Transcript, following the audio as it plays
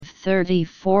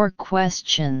34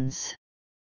 questions.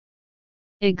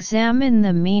 Examine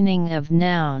the meaning of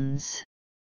nouns.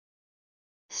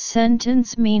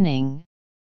 Sentence meaning: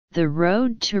 the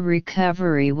road to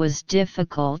recovery was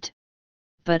difficult,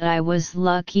 but I was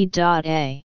lucky.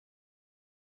 A.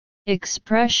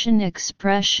 Expression: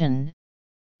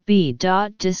 B.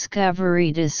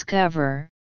 Discover,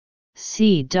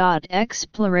 C.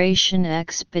 Exploration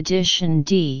expedition.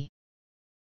 D.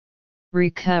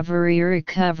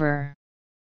 Recover.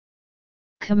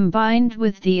 Combined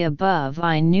with the above,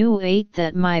 I knew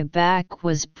that my back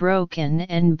was broken,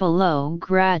 and below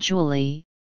gradually,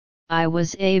 I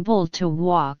was able to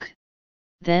walk,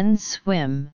 then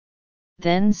swim,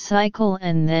 then cycle,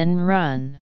 and then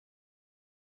run.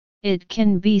 It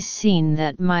can be seen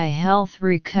that my health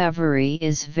recovery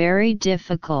is very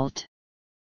difficult.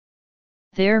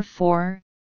 Therefore,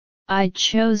 I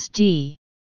chose D.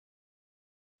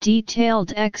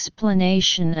 Detailed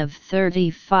explanation of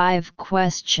 35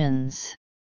 questions.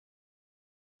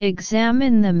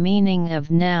 Examine the meaning of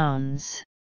nouns.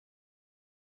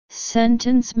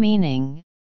 Sentence meaning: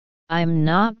 I'm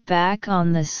not back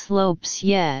on the slopes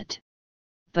yet,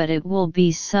 but it will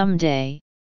be someday.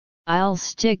 I'll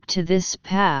stick to this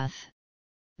path,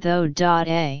 though.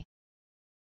 A.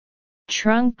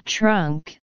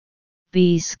 Trunk,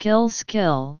 B. Skill,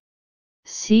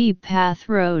 C. Path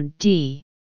road. D.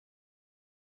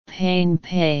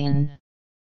 Pain.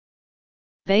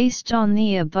 Based on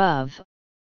the above,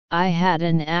 I had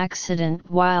an accident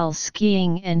while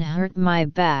skiing and hurt my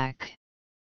back.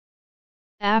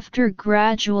 After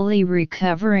gradually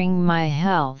recovering my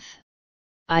health,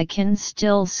 I can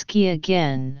still ski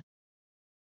again.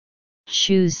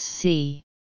 Choose C.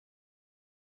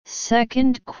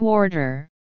 Second quarter,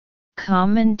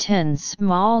 Common 10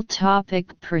 small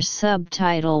topic per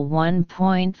subtitle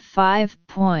 1.5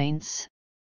 points,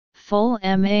 full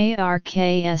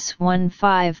marks 15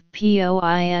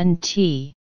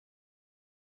 point.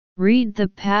 Read the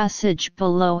passage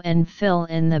below and fill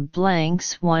in the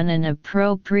blanks. 1. An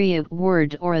appropriate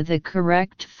word or the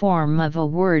correct form of a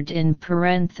word in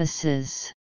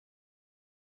parentheses.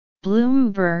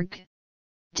 Bloomberg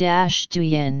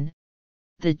Douyin,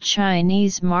 the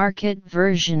Chinese market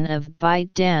version of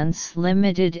ByteDance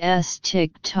Limited's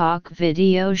TikTok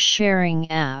video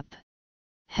sharing app,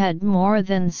 had more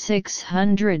than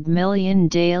 600 million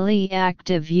daily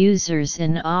active users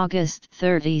in August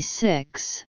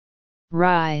 36,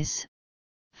 rise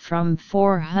from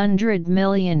 400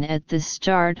 million at the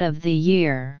start of the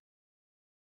year.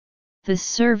 The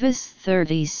service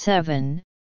 37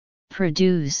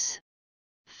 produce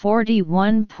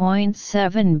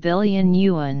 41.7 billion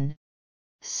yuan,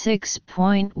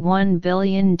 $6.1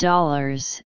 billion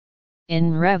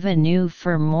in revenue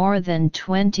for more than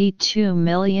 22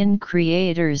 million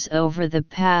creators over the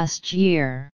past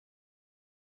year.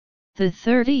 The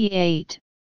 38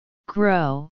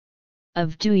 grow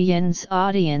of Douyin's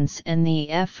audience and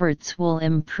the efforts will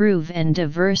improve and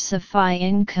diversify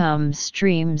income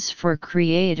streams for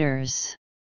creators.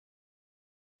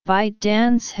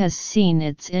 ByteDance has seen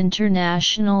its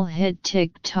international hit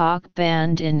TikTok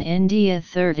banned in India.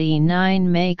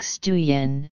 39 makes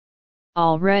Douyin,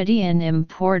 already an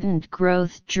important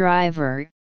growth driver,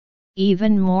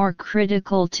 even more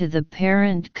critical to the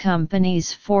parent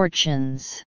company's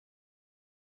fortunes.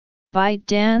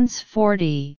 ByteDance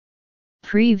 40,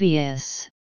 previous,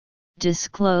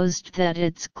 disclosed that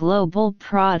its global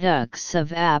products of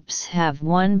apps have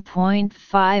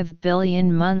 1.5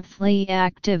 billion monthly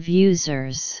active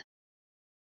users.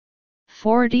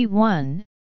 41.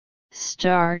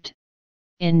 Start.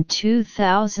 In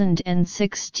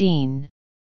 2016,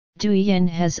 Douyin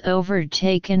has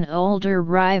overtaken older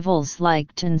rivals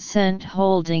like Tencent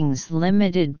Holdings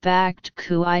Limited backed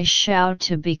Kuaishou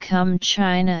to become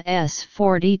China's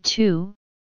 42.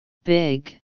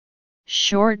 Big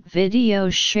short video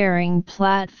sharing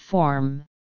platform,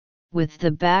 with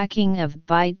the backing of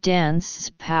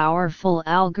ByteDance's powerful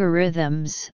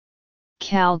algorithms,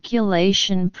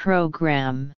 calculation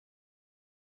program.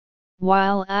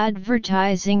 While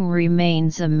advertising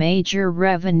remains a major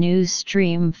revenue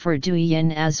stream for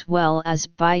Douyin as well as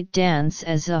ByteDance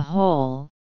as a whole,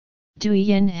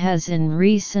 Douyin has in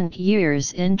recent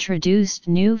years introduced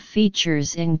new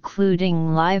features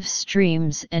including live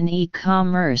streams and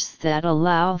e-commerce that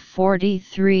allow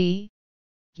 43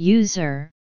 user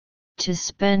to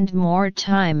spend more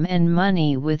time and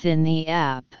money within the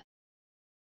app.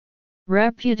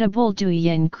 Reputable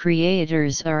Douyin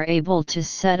creators are able to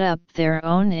set up their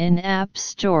own in-app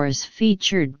stores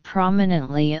featured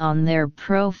prominently on their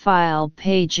profile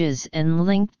pages and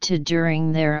linked to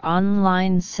during their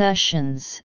online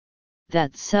sessions.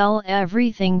 that sell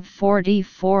everything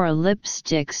 44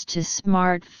 lipsticks to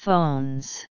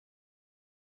smartphones.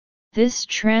 This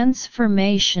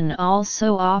transformation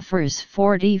also offers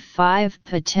 45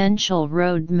 potential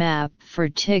roadmap for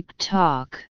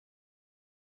TikTok.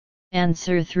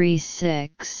 Answer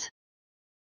 3-6.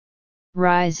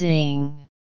 Rising.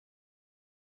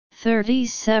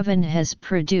 37 has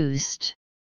produced.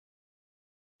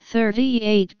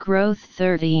 38 growth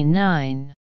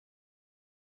 39.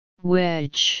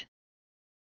 Which?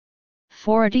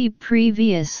 40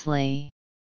 previously.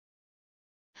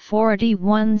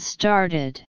 41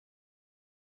 started.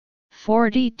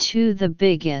 42 the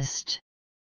biggest.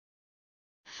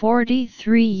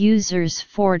 43 users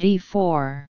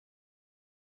 44.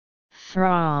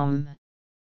 From.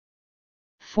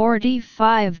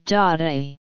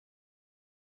 45.a.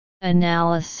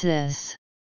 Analysis.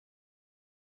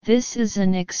 This is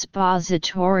an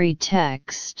expository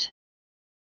text.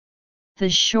 The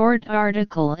short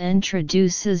article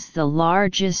introduces the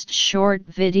largest short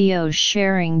video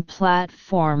sharing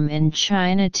platform in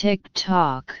China,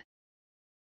 TikTok.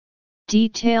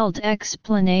 Detailed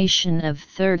explanation of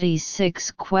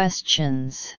 36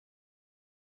 questions.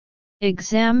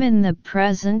 Examine the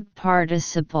present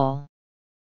participle.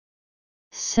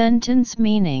 Sentence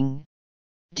meaning: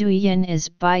 Douyin is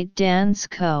ByteDance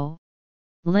Co.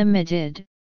 Limited,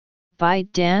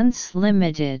 ByteDance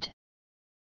Limited.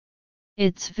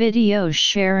 Its video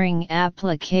sharing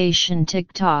application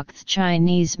TikTok's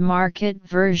Chinese market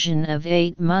version of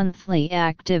 8 monthly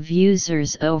active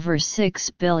users over 6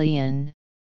 billion,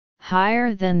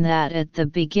 higher than that at the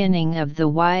beginning of the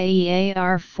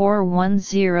year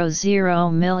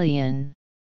 4100 million.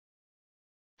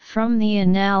 From the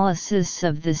analysis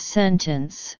of the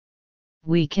sentence,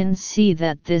 we can see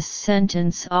that this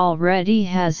sentence already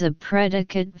has a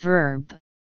predicate verb.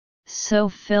 So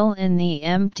fill in the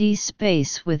empty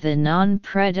space with a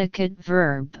non-predicate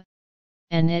verb,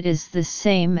 and it is the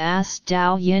same as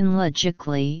Douyin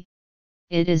logically.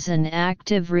 It is an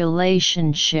active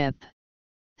relationship,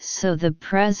 so the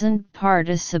present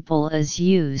participle is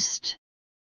used.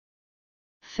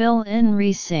 Fill in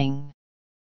Rising.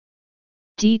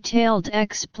 Detailed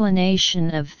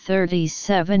explanation of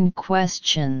 37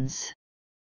 questions.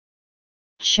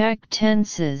 Check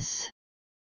tenses.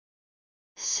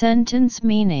 Sentence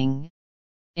meaning: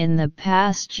 in the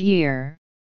past year,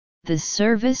 the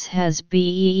service has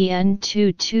been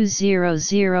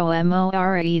 2200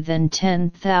 more than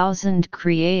 10,000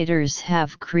 creators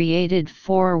have created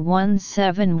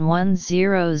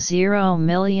 417,100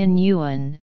 million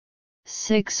yuan,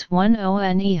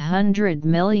 610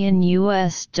 million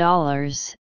US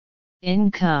dollars,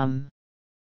 income.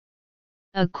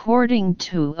 According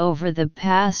to over the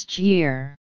past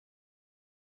year.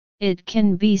 It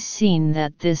can be seen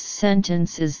that this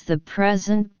sentence is the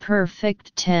present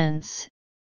perfect tense,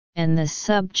 and the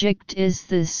subject is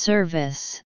the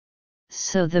service,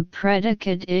 so the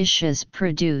predicate ish is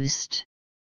produced.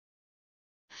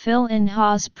 Fill in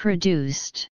has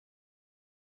produced.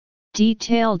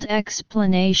 Detailed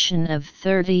explanation of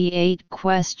 38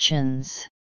 questions.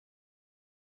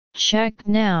 Check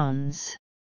nouns.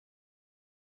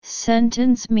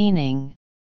 Sentence meaning: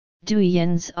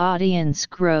 Douyin's audience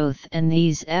growth and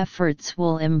these efforts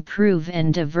will improve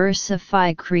and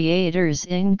diversify creators'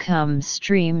 income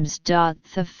streams.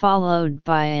 The followed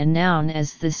by a noun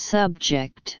as the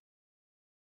subject.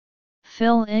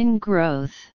 Fill in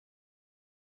growth.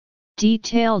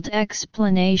 Detailed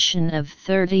explanation of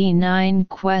 39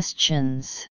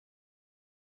 questions.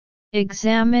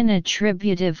 Examine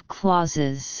attributive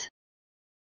clauses.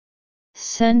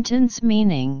 Sentence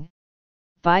meaning: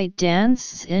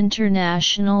 ByteDance's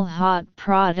international hot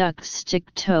products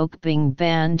TikTok being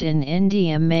banned in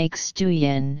India makes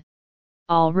Douyin,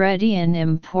 already an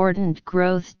important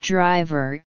growth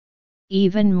driver,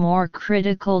 even more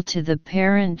critical to the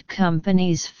parent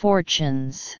company's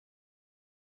fortunes.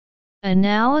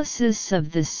 Analysis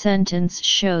of the sentence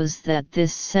shows that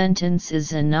this sentence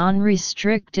is a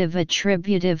non-restrictive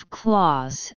attributive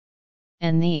clause,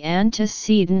 and the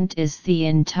antecedent is the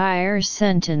entire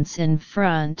sentence in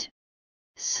front,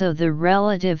 so the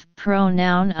relative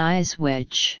pronoun is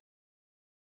which.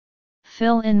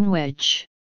 Fill in which.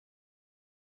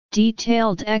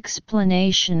 Detailed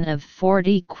explanation of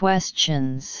 40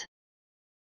 questions.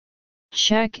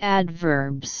 Check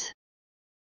adverbs.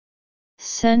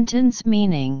 Sentence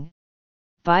meaning: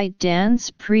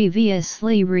 ByteDance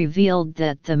previously revealed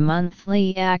that the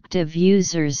monthly active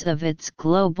users of its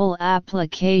global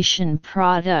application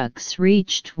products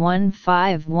reached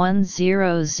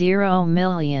 15,100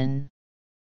 million.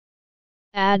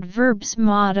 Adverbs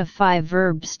modify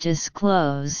verbs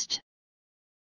disclosed.